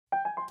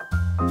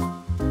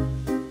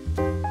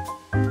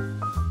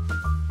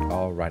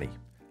Alrighty,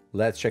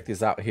 let's check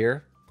this out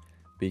here.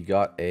 We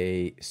got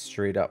a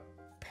straight up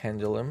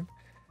pendulum,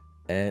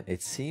 and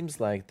it seems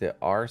like there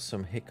are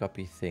some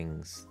hiccupy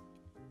things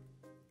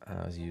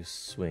as you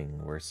swing,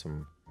 where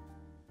some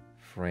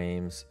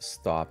frames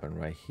stop, and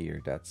right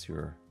here, that's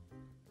your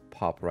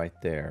pop right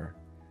there,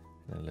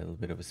 and a little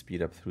bit of a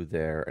speed up through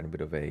there, and a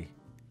bit of a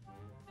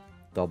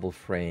double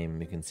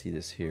frame. You can see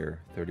this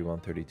here,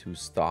 31, 32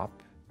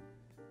 stop,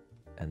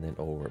 and then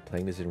over.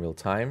 Playing this in real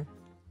time.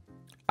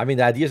 I mean,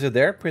 the ideas are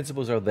there,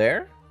 principles are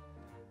there.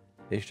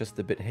 It's just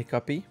a bit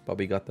hiccupy, but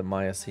we got the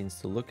Maya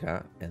scenes to look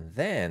at. And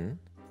then,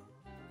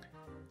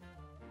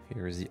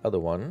 here's the other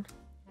one.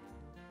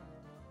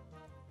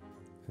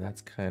 That's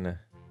kind of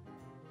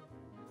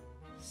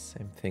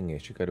same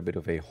thing-ish. You got a bit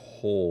of a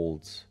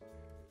hold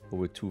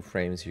over 2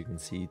 frames. You can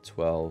see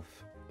 12,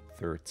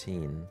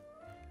 13.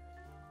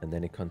 And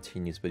then it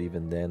continues, but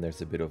even then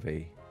there's a bit of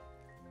a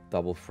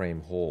double frame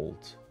hold.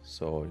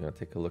 So you're gonna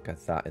take a look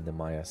at that in the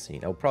Maya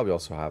scene. I'll probably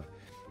also have,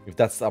 if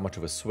that's that much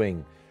of a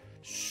swing,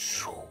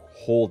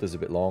 hold is a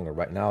bit longer.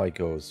 Right now it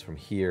goes from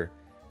here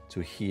to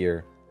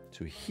here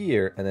to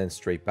here and then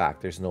straight back.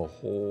 There's no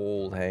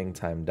hold hang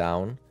time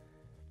down.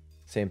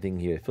 Same thing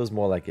here. It feels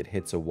more like it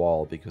hits a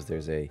wall because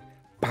there's a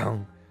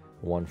bang,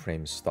 1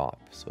 frame stop.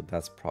 So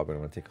that's probably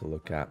what I'm gonna take a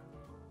look at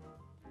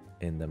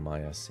in the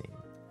Maya scene.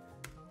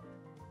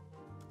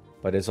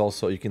 But it's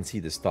also, you can see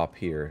the stop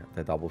here,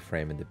 the double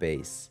frame in the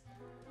base.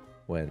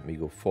 When we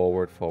go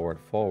forward, forward,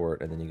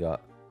 forward, and then you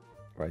got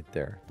right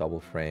there, double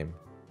frame,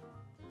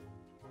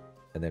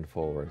 and then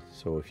forward.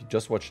 So if you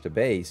just watch the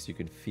bass, you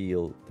can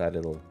feel that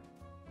little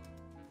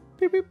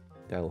beep, beep,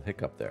 that little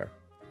hiccup there.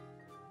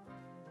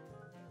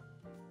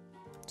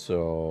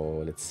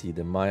 So let's see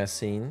the Maya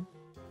scene.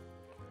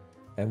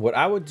 And what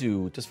I would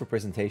do, just for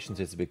presentations,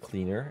 it's a bit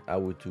cleaner. I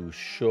would do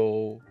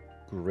show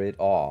grid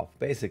off.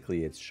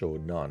 Basically, it's show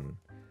none.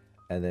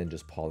 And then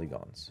just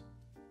polygons.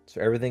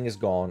 So everything is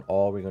gone.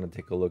 All we're going to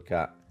take a look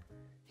at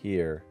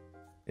here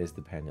is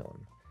the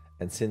pendulum.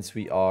 And since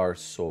we are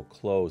so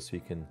close, we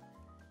can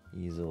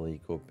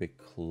easily go a bit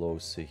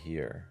closer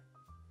here.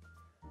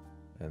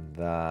 And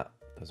that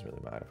doesn't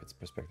really matter if it's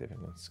perspective.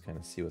 And let's kind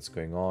of see what's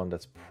going on.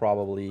 That's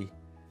probably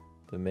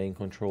the main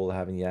control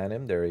having the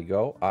anim. There you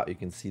go. You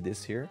can see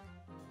this here.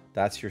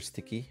 That's your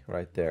sticky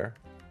right there.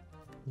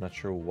 I'm not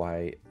sure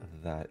why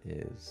that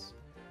is.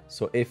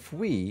 So if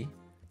we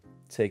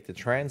take the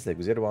translate,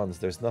 because the other ones,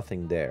 there's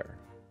nothing there.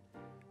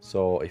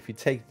 So if you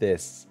take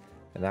this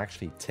and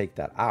actually take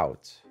that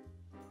out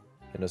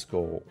and just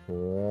go,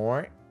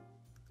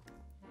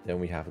 then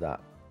we have that.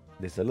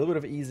 There's a little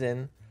bit of ease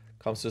in,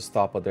 comes to a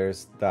stop, but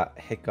there's that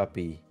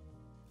hiccupy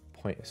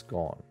point is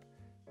gone.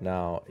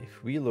 Now,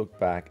 if we look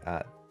back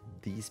at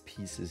these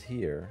pieces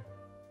here,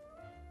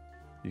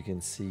 you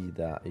can see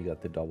that you got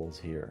the doubles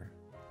here.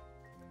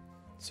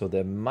 So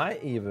there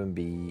might even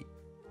be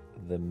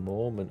the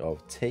moment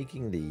of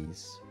taking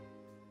these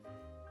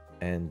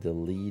and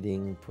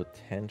deleting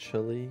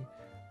potentially.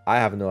 I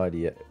have no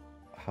idea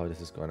how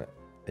this is going to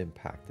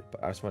impact it,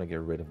 but I just want to get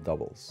rid of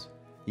doubles.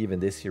 Even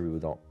this here we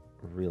don't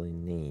really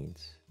need.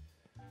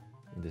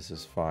 This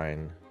is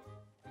fine.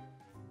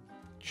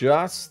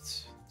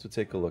 Just to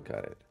take a look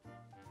at it.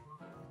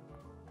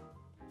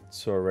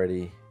 It's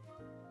already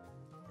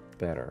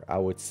better. I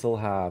would still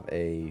have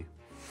a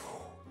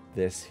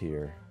this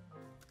here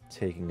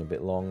taking a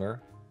bit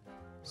longer.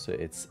 So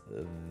it's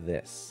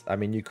this. I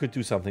mean, you could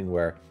do something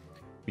where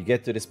we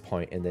get to this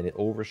point and then it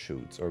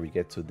overshoots, or we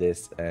get to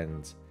this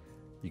and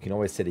you can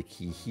always set a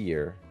key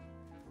here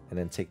and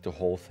then take the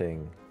whole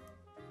thing,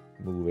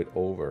 move it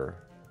over,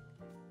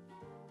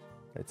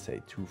 let's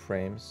say 2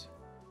 frames,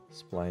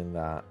 spline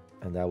that,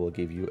 and that will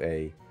give you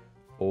a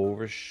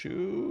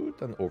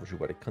overshoot and overshoot,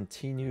 but it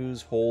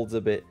continues, holds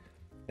a bit,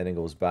 and then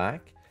goes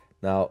back.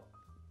 Now,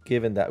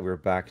 given that we're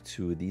back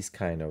to these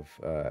kind of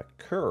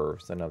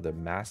curves that I'm not the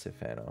massive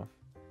fan of,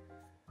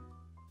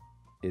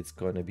 it's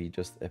going to be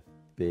just a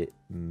bit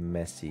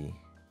messy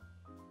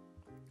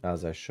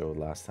as I showed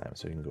last time.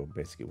 So you can go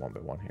basically 1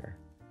 by 1 here.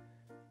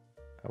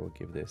 I will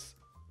give this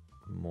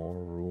more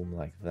room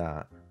like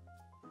that.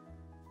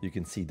 You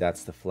can see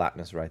that's the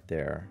flatness right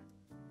there.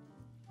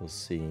 We'll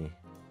see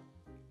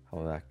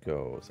how that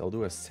goes. I'll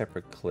do a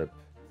separate clip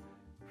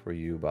for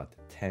you about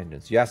the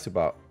tangents. You asked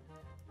about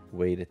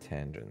weighted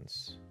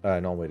tangents.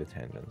 Non-weighted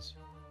tangents.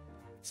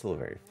 It's still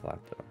very flat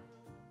though.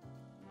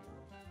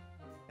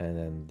 And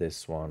then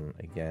this one,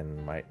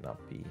 again, might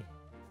not be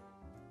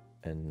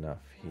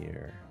enough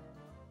here.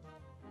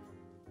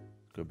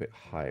 Go a bit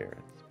higher.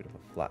 It's a bit of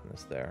a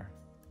flatness there.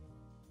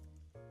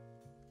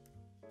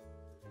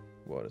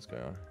 What is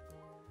going on?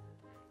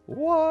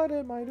 What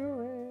am I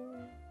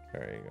doing?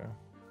 There you go.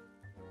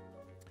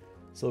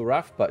 So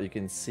rough, but you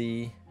can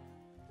see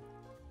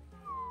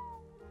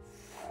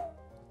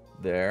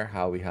there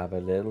how we have a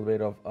little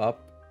bit of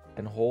up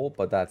and hold,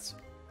 but that's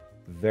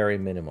very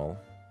minimal.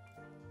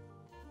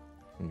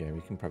 Again,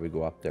 we can probably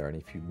go up there,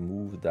 and if you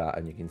move that,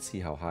 and you can see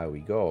how high we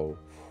go,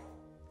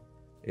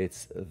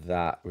 it's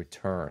that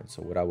return.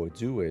 So what I would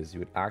do is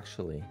you would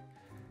actually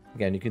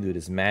Again, you can do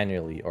this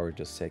manually or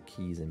just set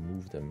keys and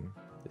move them.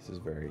 This is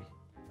very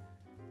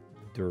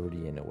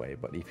dirty in a way,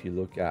 but if you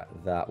look at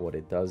that, what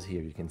it does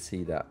here, you can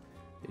see that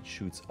it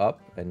shoots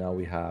up, and now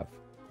we have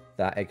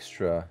that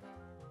extra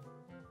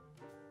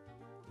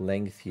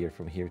length here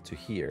from here to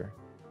here,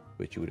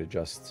 which you would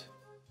adjust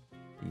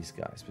these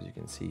guys, but you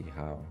can see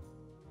how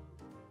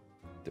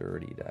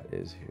dirty that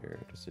is here.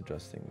 Just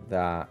adjusting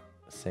that.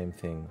 Same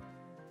thing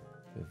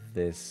with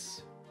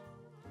this,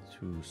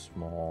 too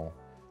small.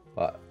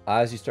 But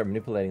as you start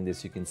manipulating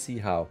this, you can see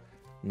how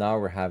now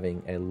we're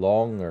having a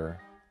longer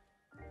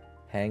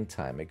hang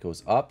time. It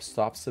goes up,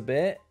 stops a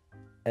bit,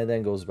 and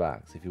then goes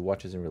back. So if you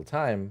watch this in real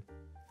time,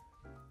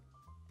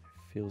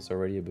 it feels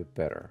already a bit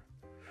better.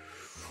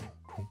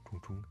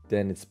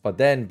 But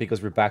then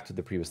because we're back to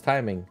the previous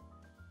timing,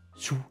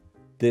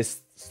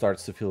 this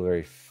starts to feel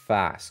very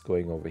fast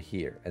going over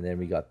here. And then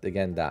we got,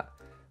 again, that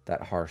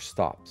harsh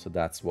stop. So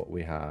that's what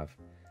we have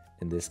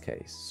in this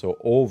case. So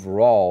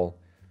overall,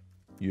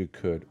 you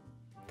could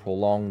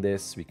prolong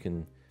this. We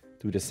can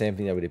do the same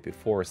thing that we did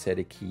before, set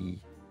a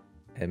key,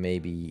 and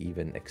maybe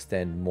even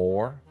extend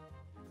more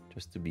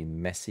just to be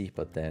messy.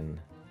 But then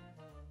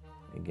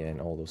again,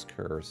 all those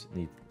curves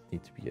need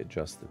to be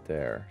adjusted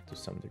there to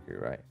some degree,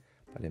 right?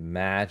 But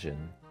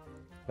imagine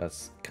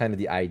that's kind of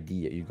the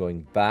idea. You're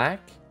going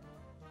back,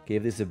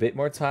 give this a bit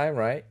more time,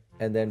 right?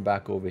 And then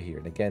back over here.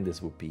 And again,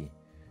 this would be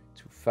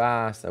too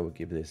fast. I would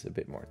give this a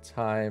bit more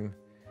time.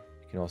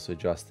 You can also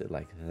adjust it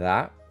like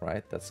that,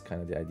 right? That's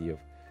kind of the idea of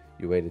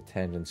you want the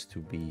tangents to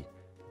be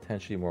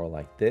potentially more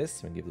like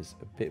this. And give this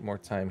a bit more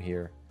time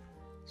here.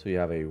 So you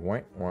have a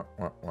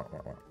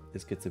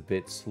this gets a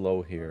bit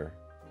slow here,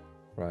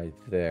 right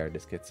there.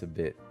 This gets a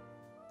bit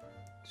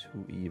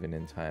too even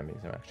in timing.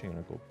 So I'm actually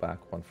going to go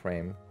back one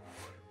frame.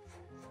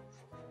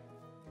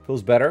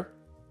 Feels better.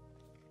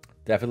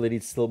 Definitely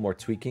needs still more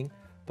tweaking,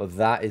 but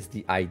that is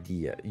the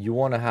idea. You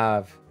want to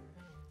have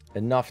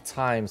enough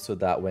time so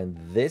that when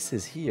this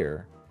is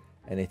here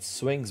and it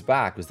swings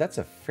back, because that's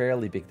a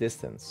fairly big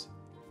distance,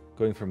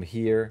 going from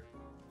here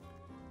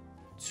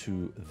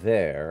to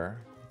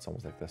there. It's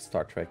almost like the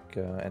Star Trek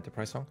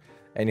Enterprise song.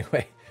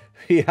 Anyway,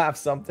 we have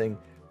something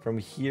from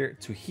here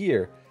to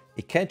here.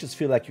 It can't just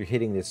feel like you're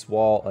hitting this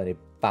wall and it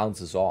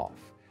bounces off.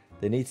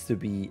 There needs to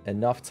be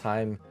enough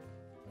time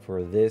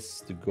for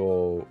this to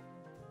go,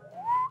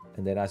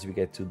 and then as we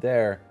get to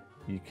there,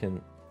 you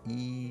can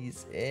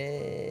ease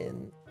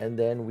in, and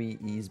then we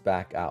ease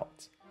back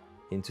out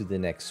into the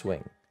next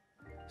swing.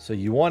 So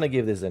you want to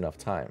give this enough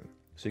time.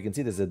 So you can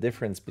see there's a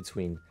difference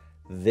between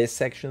this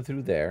section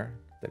through there,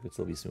 that could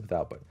still be smoothed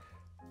out, but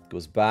it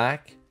goes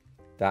back.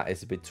 That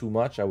is a bit too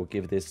much. I would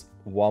give this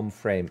one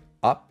frame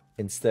up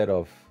instead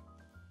of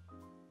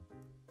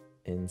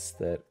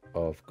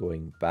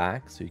going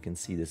back. So you can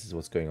see this is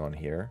what's going on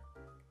here.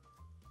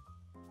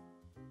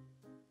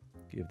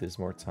 Give this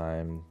more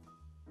time.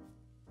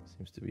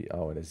 Seems to be,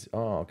 oh, it is,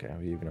 oh, okay.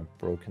 We even have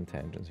broken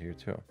tangents here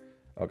too.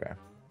 Okay.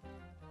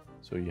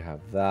 So you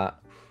have that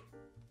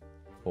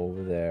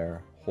over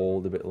there.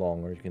 Hold a bit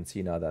longer. You can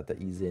see now that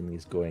the ease in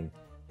is going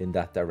in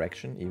that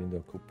direction, even though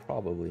it could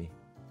probably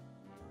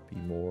be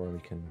more. We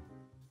can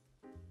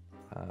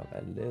have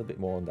a little bit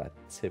more on that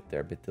tip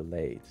there, a bit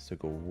delayed. So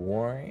go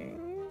whang.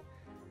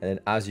 And then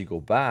as you go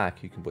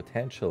back, you can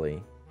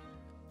potentially,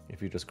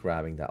 if you're just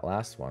grabbing that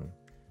last one,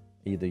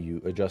 either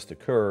you adjust the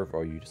curve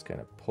or you just kind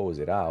of pose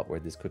it out, where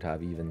this could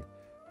have even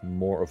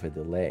more of a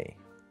delay.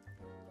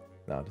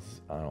 Now this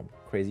is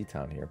crazy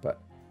town here, but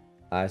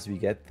as we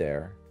get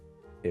there,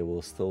 it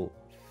will still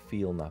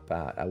feel not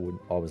bad. I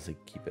wouldn't obviously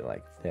keep it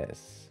like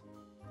this,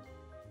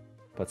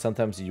 but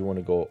sometimes you want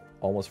to go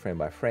almost frame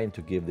by frame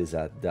to give this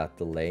that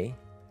delay.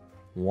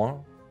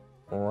 One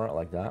or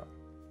like that.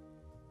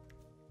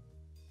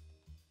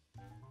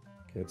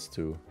 Gets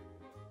to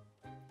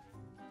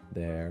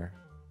there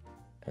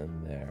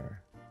and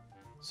there.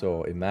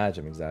 So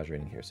imagine, I'm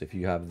exaggerating here. So if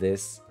you have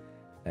this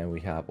and we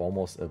have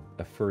almost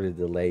a further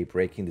delay,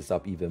 breaking this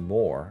up even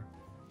more,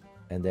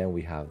 and then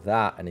we have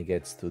that and it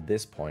gets to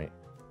this point,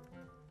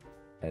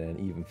 and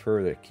then even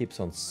further, it keeps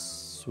on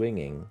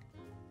swinging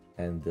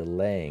and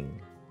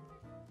delaying.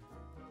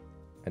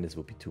 And this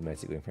will be too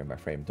messy going frame by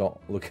frame. Don't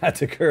look at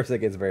the curves, it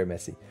gets very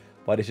messy.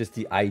 But it's just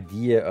the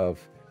idea of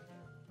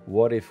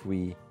what if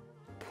we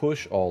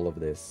push all of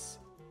this.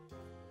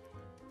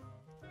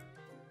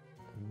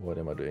 What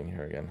am I doing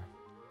here again?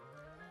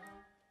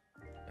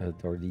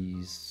 Are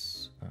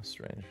these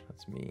strange?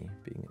 That's me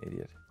being an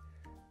idiot.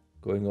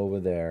 Going over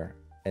there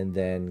and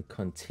then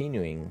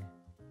continuing.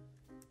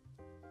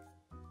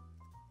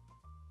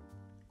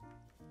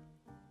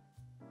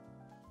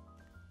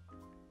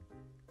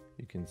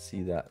 You can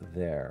see that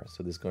there.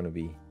 So this is going to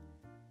be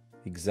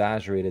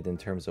exaggerated in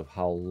terms of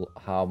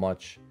how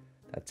much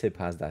that tip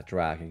has that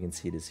drag. You can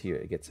see this here.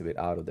 It gets a bit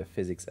out of the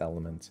physics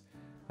element.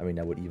 I mean,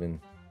 I would even...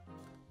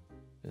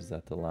 Is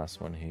that the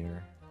last one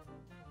here?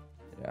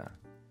 Yeah.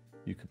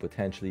 You could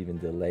potentially even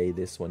delay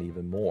this one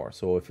even more.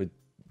 So if it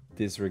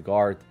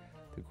disregard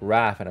the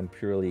graph and I'm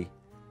purely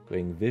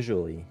going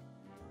visually,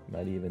 I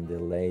might even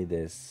delay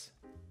this.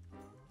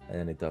 And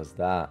then it does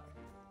that.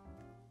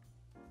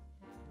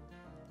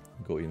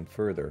 go even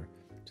further.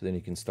 So then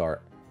you can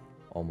start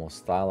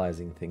almost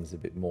stylizing things a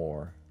bit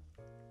more.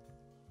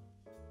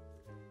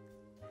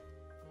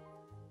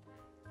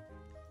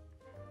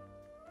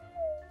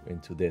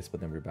 Into this,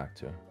 but then we're back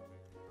to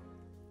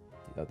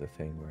the other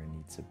thing where it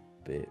needs a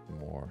bit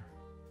more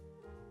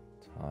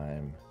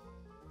time.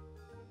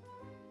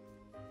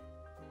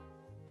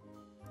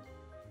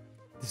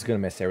 This is going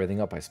to mess everything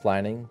up by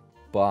splining,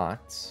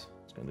 but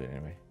it's going to do it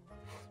anyway.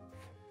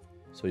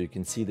 So you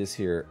can see this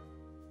here.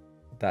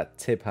 That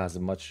tip has a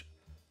much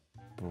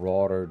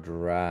broader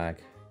drag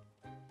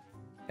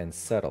and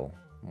settle.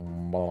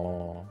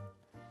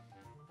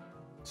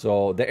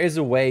 So there is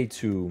a way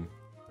to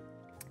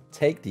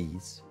take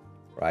these,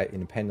 right,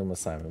 in a pendulum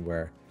assignment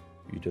where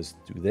you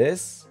just do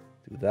this,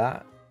 do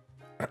that,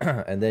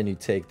 and then you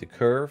take the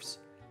curves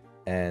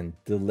and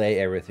delay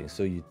everything.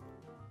 So you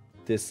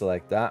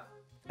deselect that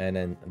and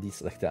then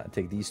deselect that and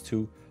take these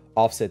two,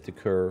 offset the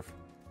curve.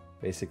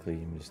 Basically,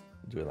 you just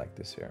do it like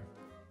this here.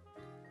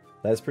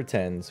 Let's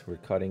pretend we're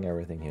cutting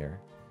everything here.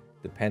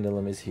 The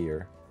pendulum is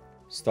here,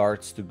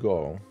 starts to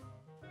go,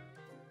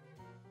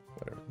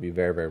 whatever, be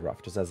very, very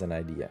rough, just as an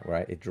idea,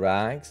 right? It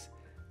drags.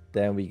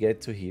 Then we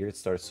get to here, it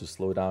starts to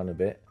slow down a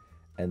bit,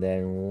 and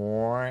then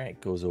it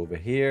goes over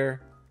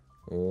here,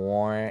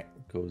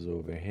 goes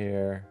over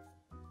here,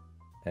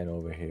 and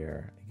over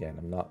here. Again,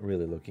 I'm not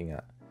really looking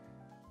at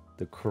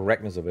the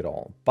correctness of it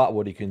all, but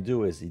what you can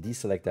do is you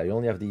deselect that. You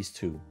only have these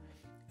two,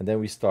 and then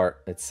we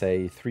start, let's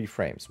say 3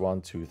 frames,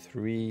 1, 2,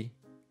 3,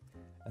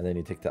 and then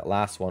you take that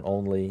last one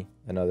only,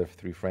 another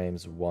 3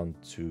 frames, 1,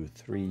 2,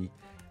 3,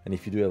 and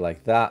if you do it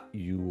like that,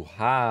 you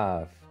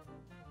have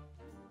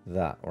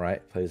that,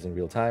 right? Plays in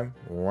real time.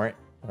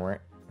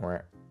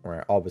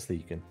 Obviously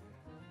you can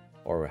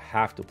or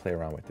have to play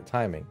around with the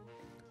timing,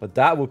 but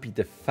that would be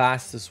the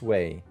fastest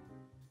way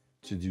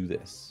to do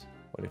this.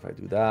 What if I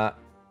do that,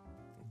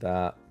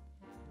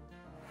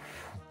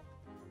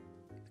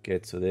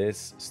 get to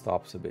this,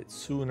 stops a bit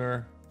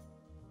sooner,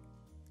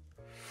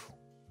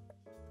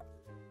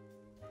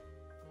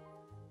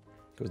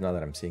 because now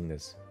that I'm seeing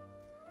this,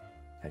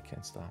 I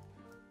can't stop.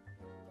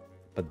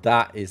 But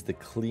that is the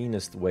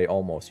cleanest way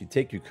almost. You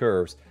take your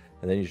curves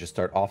and then you just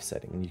start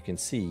offsetting. And you can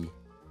see,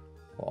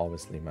 well,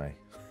 obviously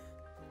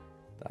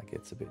that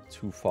gets a bit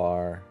too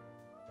far.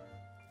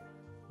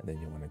 And then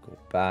you want to go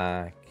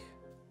back.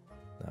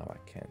 Now I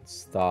can't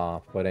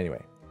stop. But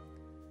anyway,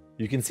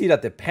 you can see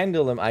that the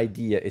pendulum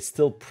idea is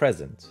still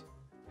present.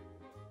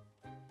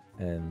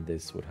 And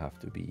this would have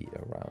to be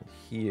around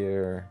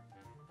here.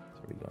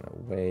 So we're going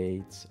to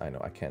wait. I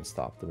know I can't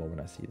stop the moment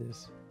I see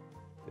this.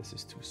 This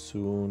is too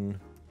soon.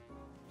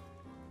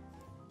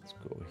 Let's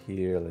go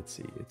here. Let's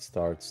see. It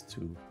starts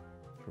to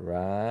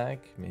drag.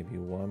 Maybe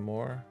one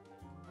more.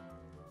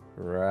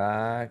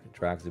 Drag. It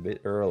drags a bit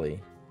early,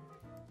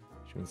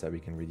 which means that we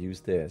can reduce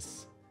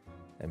this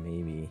and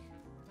maybe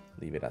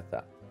leave it at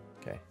that.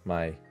 Okay.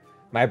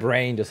 My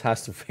brain just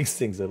has to fix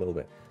things a little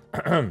bit.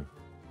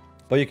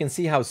 But you can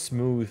see how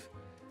smooth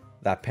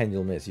that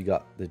pendulum is. You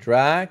got the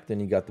drag, then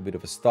you got the bit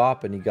of a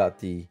stop, and you got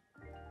the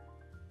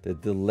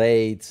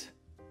delayed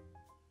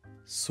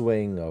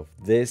swing of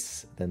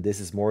this, then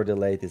this is more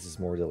delayed, this is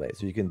more delayed.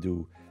 So you can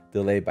do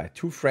delay by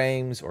 2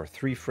 frames or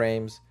 3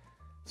 frames.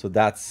 So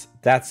that's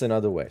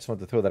another way. Just want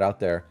to throw that out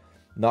there.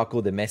 Not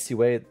go the messy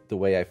way, the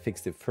way I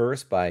fixed it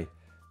first by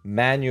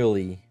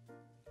manually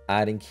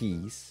adding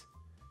keys.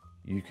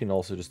 You can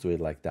also just do it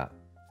like that.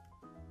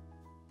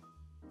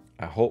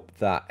 I hope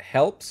that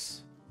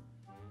helps.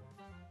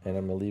 And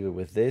I'm gonna leave it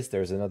with this.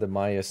 There's another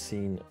Maya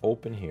scene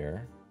open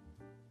here.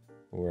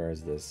 Where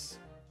is this?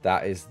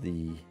 That is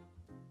the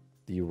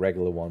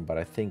regular one, but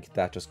I think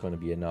that's just going to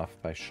be enough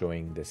by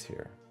showing this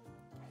here.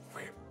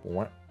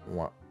 All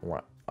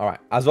right,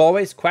 as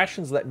always,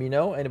 questions, let me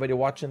know. Anybody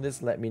watching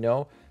this, let me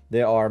know.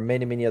 There are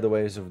many other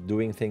ways of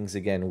doing things,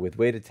 again, with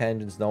weighted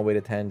tangents,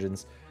 non-weighted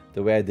tangents,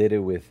 the way I did it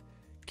with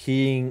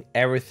keying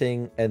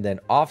everything and then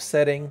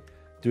offsetting,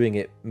 doing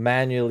it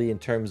manually in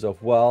terms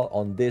of, well,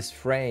 on this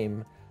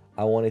frame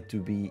I want it to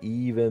be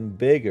even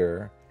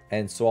bigger,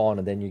 and so on.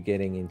 And then you're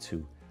getting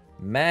into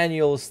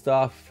manual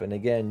stuff, and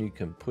again you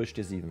can push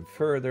this even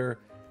further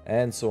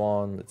and so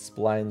on. Let's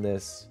spline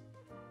this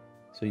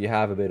so you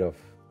have a bit of,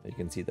 you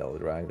can see the little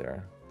drag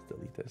there. Let's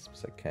delete this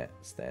because I can't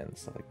stand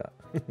stuff like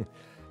that.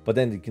 But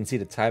then you can see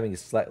the timing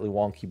is slightly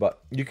wonky, but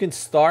you can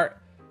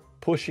start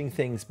pushing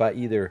things by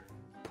either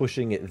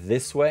pushing it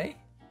this way,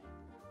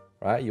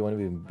 right? You want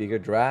to be bigger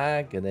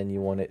drag, and then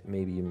you want it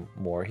maybe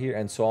more here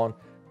and so on,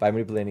 by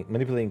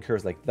manipulating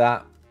curves like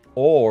that,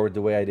 or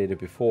the way I did it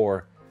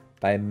before,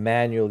 by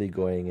manually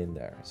going in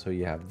there. So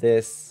you have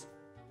this,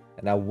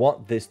 and I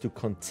want this to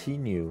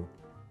continue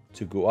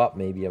to go up.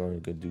 Maybe I'm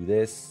going to do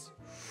this,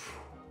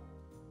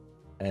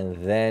 and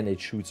then it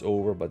shoots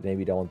over, but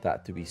maybe I want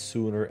that to be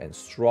sooner and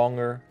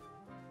stronger.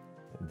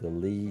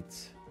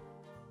 Delete,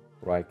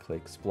 right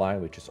click,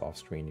 spline, which is off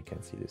screen. You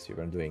can see this here.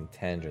 I'm doing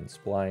tangent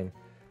spline,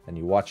 and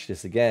you watch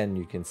this again,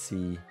 you can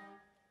see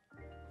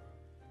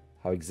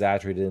how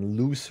exaggerated and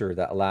looser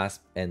that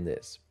last end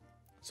is.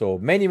 So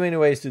many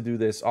ways to do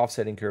this,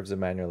 offsetting curves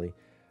and manually.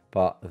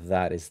 But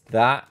that is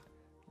that.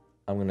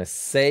 I'm going to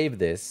save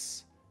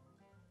this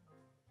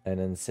and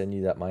then send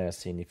you that Maya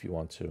scene if you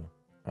want to.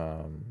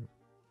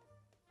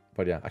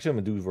 But yeah, actually I'm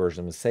going to do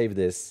version. I'm going to save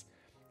this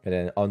and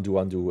then undo,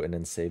 and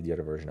then save the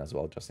other version as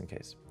well, just in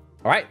case.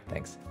 All right,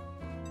 thanks.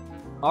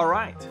 All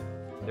right,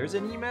 there's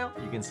an email.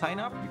 You can sign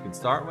up. You can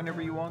start whenever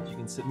you want. You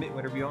can submit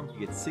whenever you want. You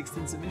get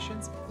 16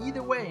 submissions.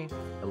 Either way,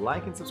 a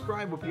like and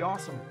subscribe would be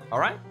awesome. All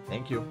right,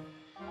 thank you.